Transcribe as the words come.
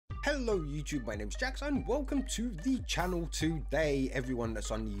Hello YouTube, my name's Jax and welcome to the channel today. Everyone that's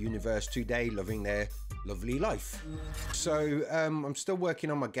on the universe today loving their lovely life. So I'm still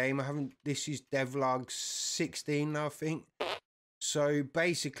working on my game. This is DevLog 16 now, I think. So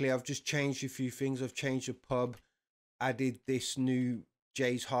basically I've just changed a few things. I've changed the pub, added this new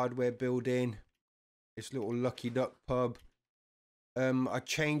Jay's Hardware building, this little Lucky Duck pub. I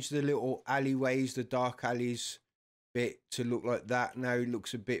changed the little alleyways, the dark alleys bit to look like that. Now it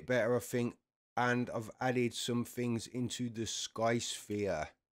looks a bit better, I think. And I've added some things into the sky sphere.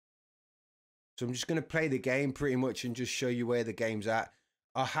 So I'm just going to play the game pretty much and just show you where the game's at.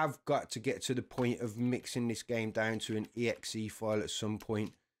 I have got to get to the point of mixing this game down to an exe file at some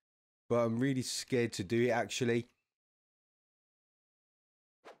point, but I'm really scared to do it actually.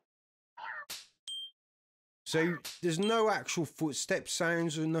 So there's no actual footstep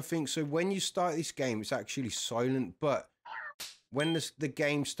sounds or nothing. So when you start this game, it's actually silent. But when the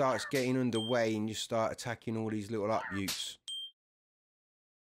game starts getting underway and you start attacking all these little upbuttes,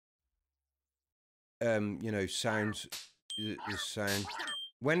 you know, sounds, the sound.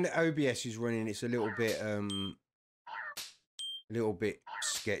 When the OBS is running, it's a little bit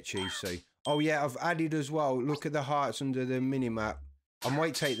sketchy. So, oh yeah, I've added as well. Look at the hearts under the minimap. I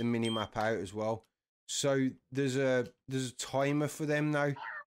might take the minimap out as well. So there's a timer for them now,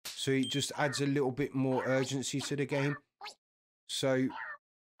 so it just adds a little bit more urgency to the game. So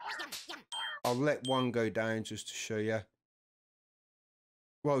I'll let one go down just to show you.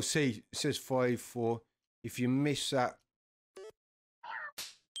 Well, see, it says 5-4. If you miss that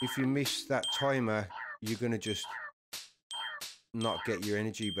timer, you're gonna just not get your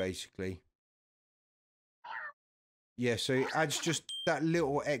energy basically. Yeah, so it adds just that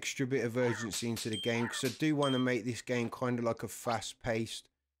little extra bit of urgency into the game, because I do want to make this game kind of like a fast-paced.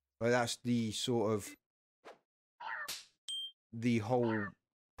 But that's the sort of the whole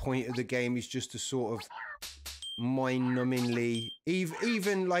point of the game, is just to sort of mind-numbingly,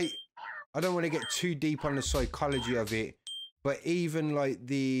 even like, I don't want to get too deep on the psychology of it, but even like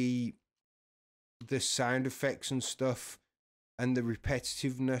the sound effects and stuff and the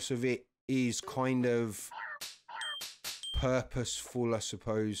repetitiveness of it is kind of purposeful, I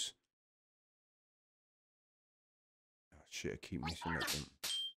suppose. Oh shit, I keep missing that one.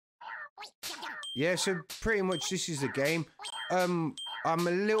 Yeah, so pretty much this is the game. I'm a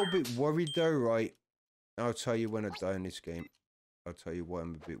little bit worried though, right? I'll tell you when I die in this game. I'll tell you why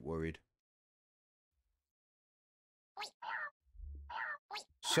I'm a bit worried.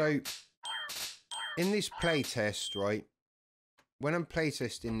 So in this playtest, right? When I'm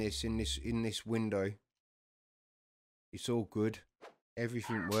playtesting this in this window, it's all good.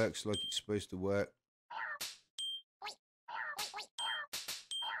 Everything works like it's supposed to work.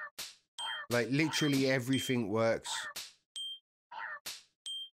 Like literally everything works.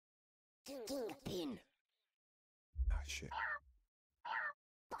 Oh shit.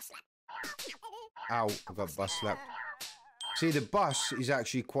 Ow, I got bus slapped. See, the bus is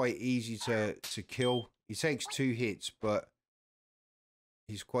actually quite easy to kill. He takes 2 hits, but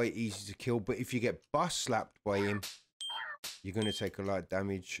he's quite easy to kill. But if you get bus slapped by him, you're going to take a lot of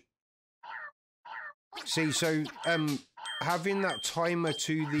damage. See, so having that timer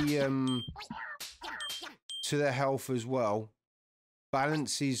to the health as well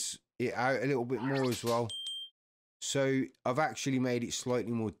balances it out a little bit more as well. So I've actually made it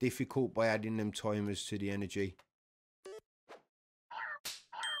slightly more difficult by adding them timers to the energy.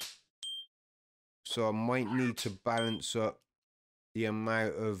 So I might need to balance up the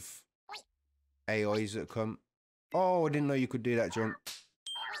amount of AIs that come. Oh, I didn't know you could do that jump.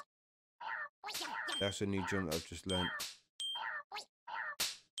 That's a new jump that I've just learned.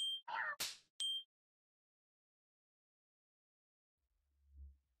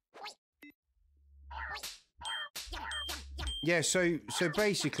 Yeah, so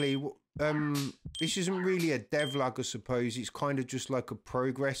basically, this isn't really a devlog, I suppose. It's kind of just like a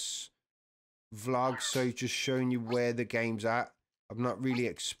progress vlog, so just showing you where the game's at. I'm not really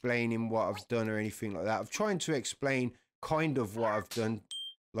explaining what I've done or anything like that. I'm trying to explain kind of what I've done,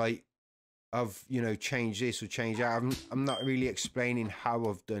 like I've, you know, changed this or changed that. I'm not really explaining how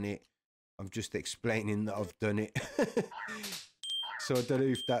I've done it. I'm just explaining that I've done it. So I don't know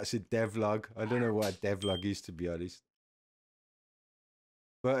if that's a devlog. I don't know what a devlog is, to be honest.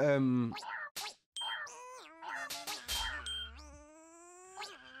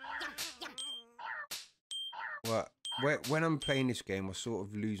 But when I'm playing this game, I sort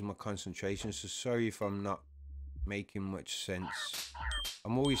of lose my concentration. So sorry if I'm not making much sense.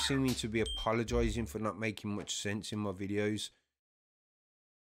 I'm always seeming to be apologizing for not making much sense in my videos.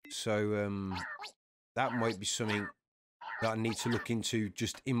 So that might be something that I need to look into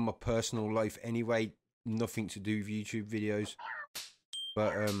just in my personal life anyway. Nothing to do with YouTube videos.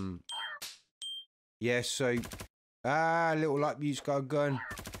 But, yeah, so... little light bute's got a gun.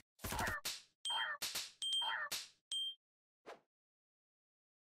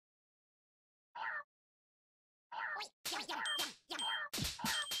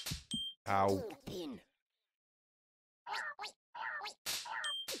 Ow.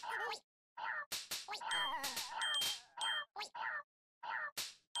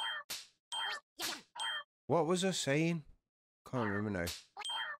 What was I saying? Can't remember now.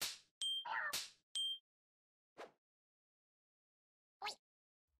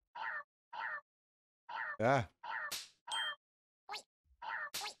 Ah.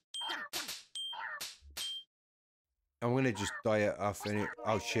 I'm gonna just die it off and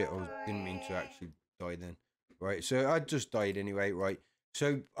oh shit, I didn't mean to actually die then. Right, so I just died anyway, right?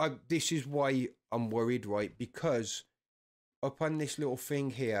 So this is why I'm worried, right? Because up on this little thing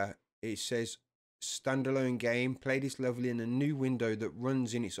here, it says standalone game. Play this level in a new window that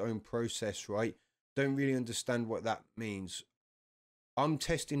runs in its own process, right? Don't really understand what that means. I'm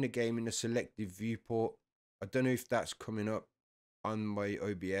testing the game in a selective viewport. I don't know if that's coming up on my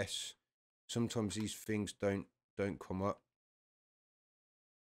OBS. Sometimes these things don't come up.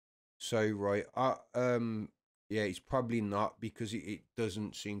 So right, yeah, it's probably not because it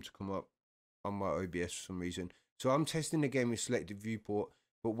doesn't seem to come up on my OBS for some reason. So I'm testing the game with selective viewport,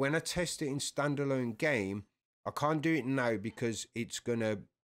 but when I test it in standalone game, I can't do it now because it's gonna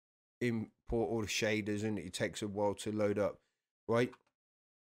import all the shaders and it takes a while to load up, right?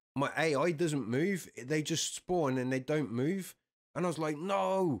 My AI doesn't move, they just spawn and they don't move. And I was like,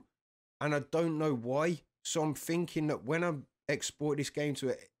 no, and I don't know why. So I'm thinking that when I export this game to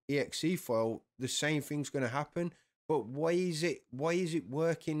an exe file, the same thing's going to happen. But why is it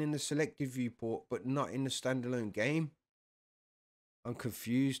working in the selective viewport but not in the standalone game? I'm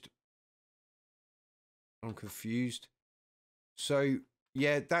confused. So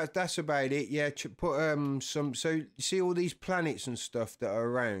yeah, that's about it. Yeah, put some. So you see all these planets and stuff that are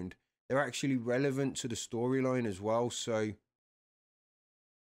around, they're actually relevant to the storyline as well. So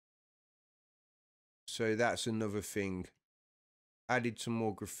that's another thing. Added some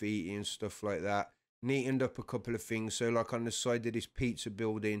more graffiti and stuff like that. Neatened up a couple of things. So like on the side of this pizza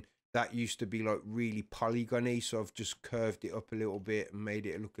building, that used to be like really polygony. So I've just curved it up a little bit and made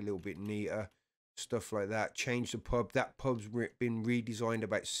it look a little bit neater. Stuff like that. Changed the pub. That pub's been redesigned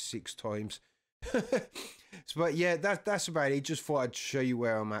about 6 times. But yeah, that's about it. Just thought I'd show you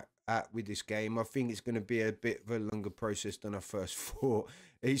where I'm at with this game. I think it's going to be a bit of a longer process than I first thought.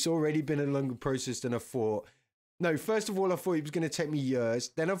 It's already been a longer process than I thought. No, first of all, I thought it was going to take me years.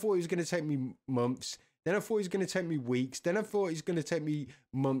 Then I thought it was going to take me months. Then I thought it was going to take me weeks. Then I thought it's going to take me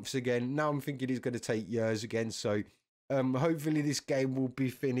months again. Now I'm thinking it's going to take years again. So hopefully this game will be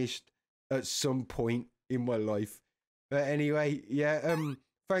finished at some point in my life. But anyway, yeah,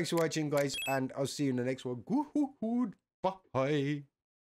 thanks for watching, guys, and I'll see you in the next one. Bye.